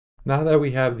Now that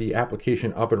we have the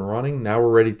application up and running, now we're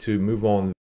ready to move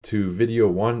on to video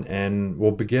one, and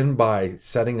we'll begin by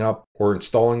setting up or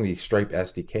installing the Stripe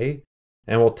SDK,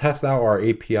 and we'll test out our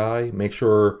API, make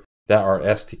sure that our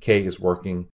SDK is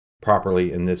working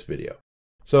properly in this video.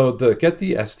 So to get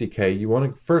the SDK, you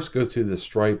want to first go to the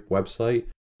Stripe website,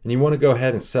 and you want to go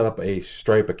ahead and set up a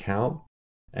Stripe account,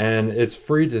 and it's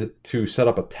free to set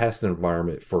up a test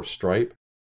environment for Stripe.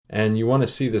 And you want to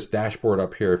see this dashboard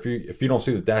up here. If you don't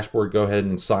see the dashboard, go ahead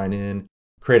and sign in,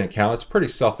 create an account. It's pretty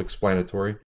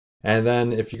self-explanatory. And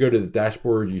then if you go to the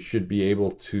dashboard, you should be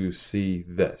able to see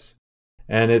this.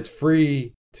 And it's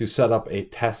free to set up a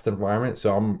test environment.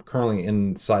 So I'm currently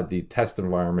inside the test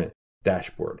environment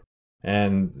dashboard.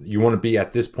 And you want to be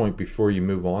at this point before you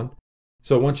move on.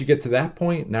 So once you get to that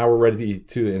point, now we're ready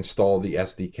to install the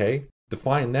SDK. To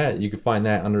find that, you can find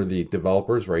that under the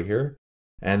developers right here.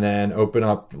 And then open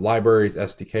up Libraries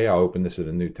SDK. I'll open this in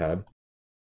a new tab.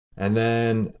 And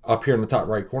then up here in the top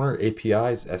right corner,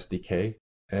 APIs, SDK,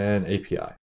 and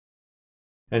API.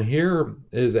 And here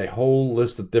is a whole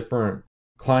list of different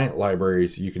client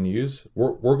libraries you can use.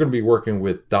 We're going to be working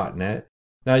with .NET.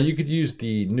 Now you could use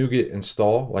the NuGet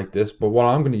install like this, but what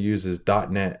I'm going to use is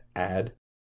 .NET add.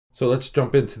 So let's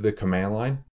jump into the command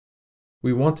line.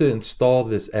 We want to install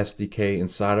this SDK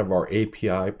inside of our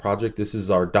API project. This is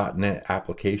our .NET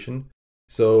application.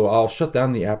 So I'll shut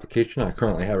down the application. I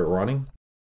currently have it running.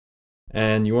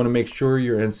 And you want to make sure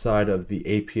you're inside of the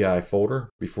API folder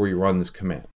before you run this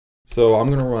command. So I'm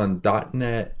going to run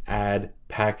 .NET add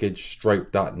package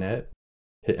stripe.net.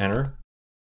 Hit enter.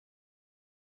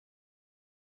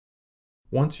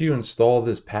 Once you install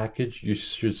this package, you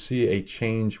should see a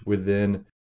change within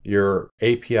your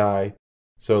API.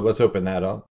 So let's open that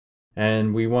up.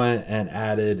 And we went and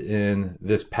added in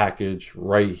this package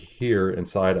right here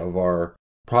inside of our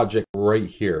project right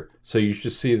here. So you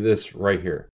should see this right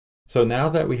here. So now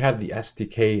that we have the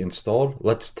SDK installed,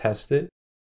 let's test it.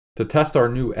 To test our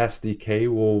new SDK,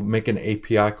 we'll make an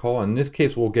API call. In this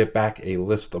case, we'll get back a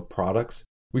list of products.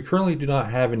 We currently do not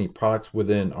have any products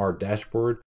within our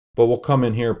dashboard, but we'll come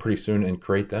in here pretty soon and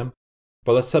create them.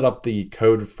 But let's set up the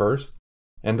code first.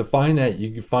 And to find that, you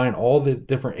can find all the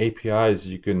different APIs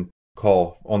you can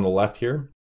call on the left here.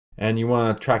 And you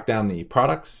want to track down the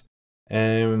products.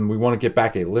 And we want to get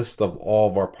back a list of all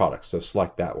of our products. So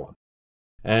select that one.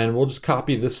 And we'll just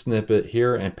copy this snippet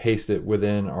here and paste it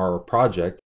within our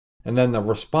project. And then the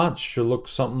response should look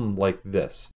something like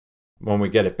this when we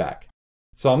get it back.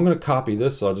 So I'm going to copy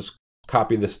this. So I'll just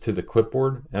copy this to the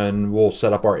clipboard and we'll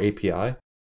set up our API.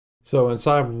 So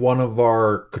inside one of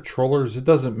our controllers, it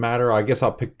doesn't matter. I guess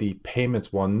I'll pick the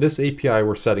payments one. This API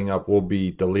we're setting up will be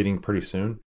deleting pretty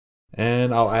soon.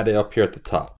 And I'll add it up here at the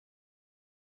top.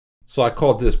 So I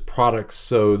called this products.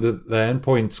 So the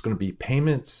endpoint is going to be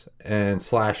payments and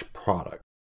 /product.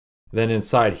 Then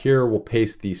inside here, we'll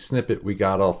paste the snippet we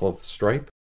got off of Stripe.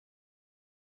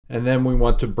 And then we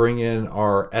want to bring in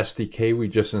our SDK we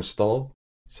just installed.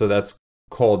 So that's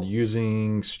called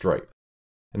using Stripe.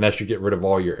 And that should get rid of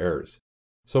all your errors.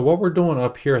 So what we're doing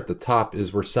up here at the top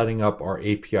is we're setting up our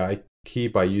API key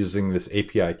by using this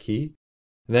API key.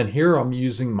 And then here I'm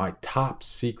using my top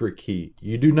secret key.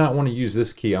 You do not want to use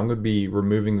this key. I'm going to be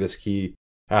removing this key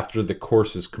after the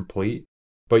course is complete.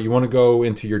 But you want to go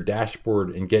into your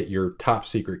dashboard and get your top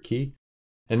secret key.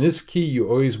 And this key you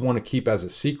always want to keep as a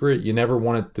secret. You never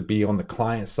want it to be on the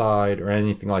client side or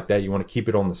anything like that. You want to keep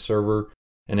it on the server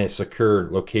in a secure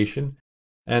location.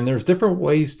 And there's different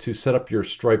ways to set up your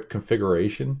Stripe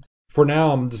configuration. For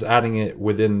now, I'm just adding it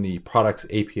within the products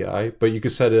API, but you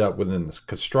could set it up within this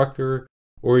constructor,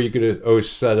 or you could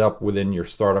always set it up within your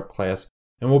startup class.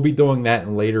 And we'll be doing that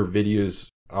in later videos.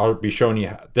 I'll be showing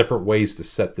you different ways to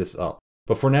set this up.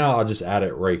 But for now, I'll just add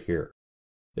it right here.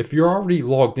 If you're already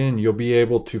logged in, you'll be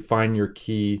able to find your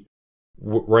key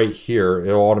right here.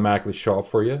 It'll automatically show up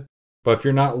for you. But if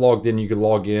you're not logged in, you can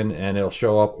log in and it'll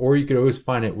show up, or you could always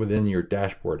find it within your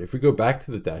dashboard. If we go back to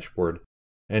the dashboard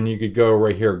and you could go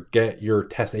right here, get your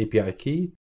test API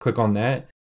key, click on that,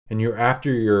 and you're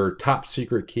after your top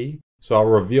secret key. So I'll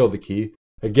reveal the key.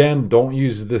 Again, don't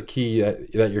use the key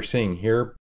that you're seeing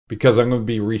here because I'm going to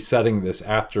be resetting this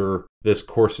after this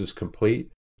course is complete.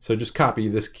 So just copy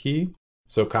this key.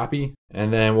 So copy,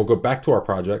 and then we'll go back to our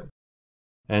project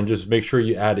and just make sure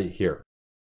you add it here.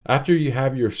 After you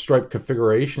have your Stripe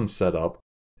configuration set up,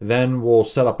 then we'll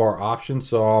set up our options.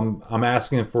 So I'm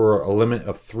asking for a limit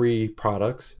of 3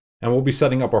 products, and we'll be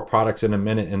setting up our products in a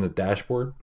minute in the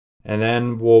dashboard. And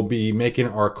then we'll be making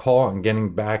our call and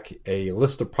getting back a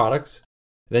list of products.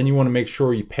 Then you want to make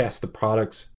sure you pass the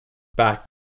products back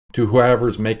to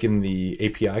whoever's making the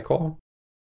API call.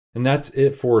 And that's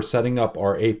it for setting up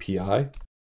our API.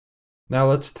 Now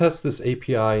let's test this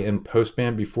API in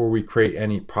Postman before we create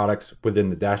any products within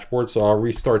the dashboard. So I'll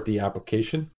restart the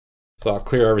application. So I'll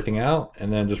clear everything out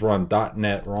and then just run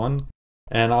 .NET run.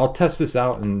 And I'll test this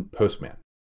out in Postman.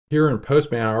 Here in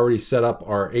Postman, I already set up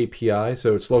our API.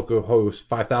 So it's localhost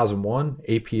 5001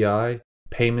 API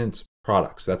payments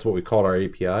products. That's what we called our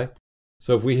API.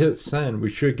 So if we hit send, we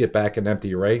should get back an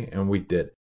empty array, and we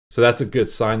did. So that's a good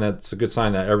sign. That's a good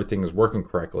sign that everything is working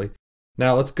correctly.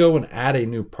 Now let's go and add a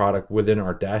new product within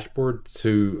our dashboard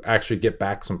to actually get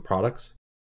back some products.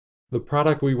 The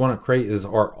product we want to create is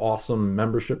our awesome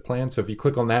membership plan. So if you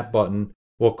click on that button,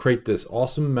 we'll create this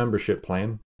awesome membership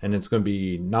plan, and it's going to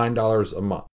be $9 a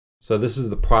month. So this is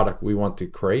the product we want to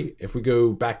create. If we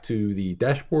go back to the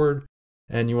dashboard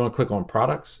and you want to click on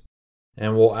products,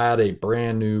 and we'll add a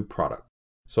brand new product.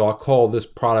 So I'll call this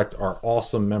product our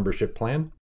awesome membership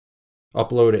plan.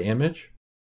 Upload an image,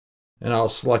 and I'll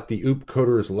select the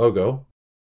OopCoders logo.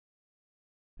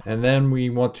 And then we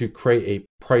want to create a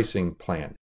pricing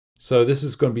plan. So this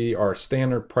is going to be our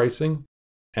standard pricing,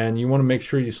 and you want to make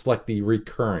sure you select the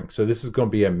recurring. So this is going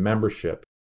to be a membership,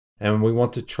 and we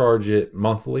want to charge it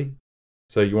monthly.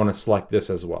 So you want to select this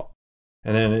as well.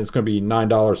 And then it's going to be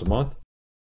 $9 a month.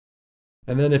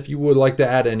 And then if you would like to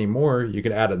add any more, you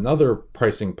can add another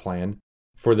pricing plan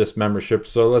for this membership.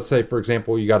 So let's say, for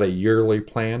example, you got a yearly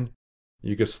plan.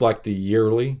 You could select the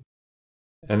yearly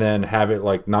and then have it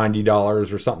like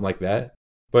 $90 or something like that.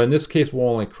 But in this case, we'll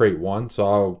only create one. So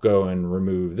I'll go and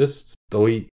remove this,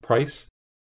 delete price.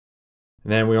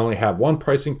 And then we only have one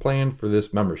pricing plan for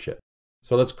this membership.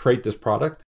 So let's create this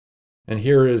product. And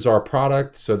here is our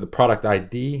product. So the product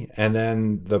ID, and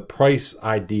then the price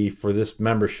ID for this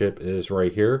membership is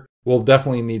right here. We'll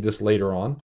definitely need this later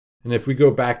on. And if we go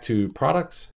back to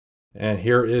products, and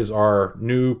here is our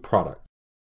new product.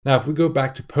 Now, if we go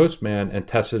back to Postman and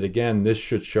test it again, this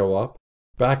should show up.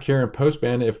 Back here in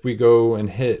Postman, if we go and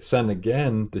hit send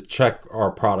again to check our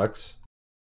products,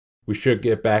 we should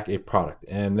get back a product.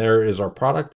 And there is our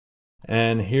product.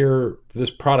 And here, this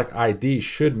product ID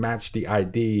should match the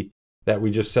ID that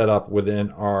we just set up within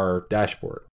our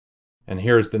dashboard. And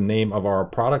here's the name of our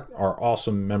product, our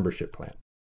awesome membership plan.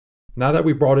 Now that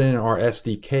we brought in our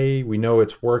SDK, we know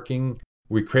it's working.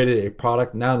 We created a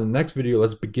product. Now in the next video,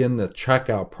 let's begin the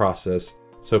checkout process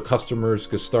so customers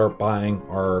can start buying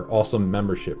our awesome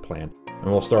membership plan. And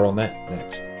we'll start on that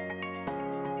next.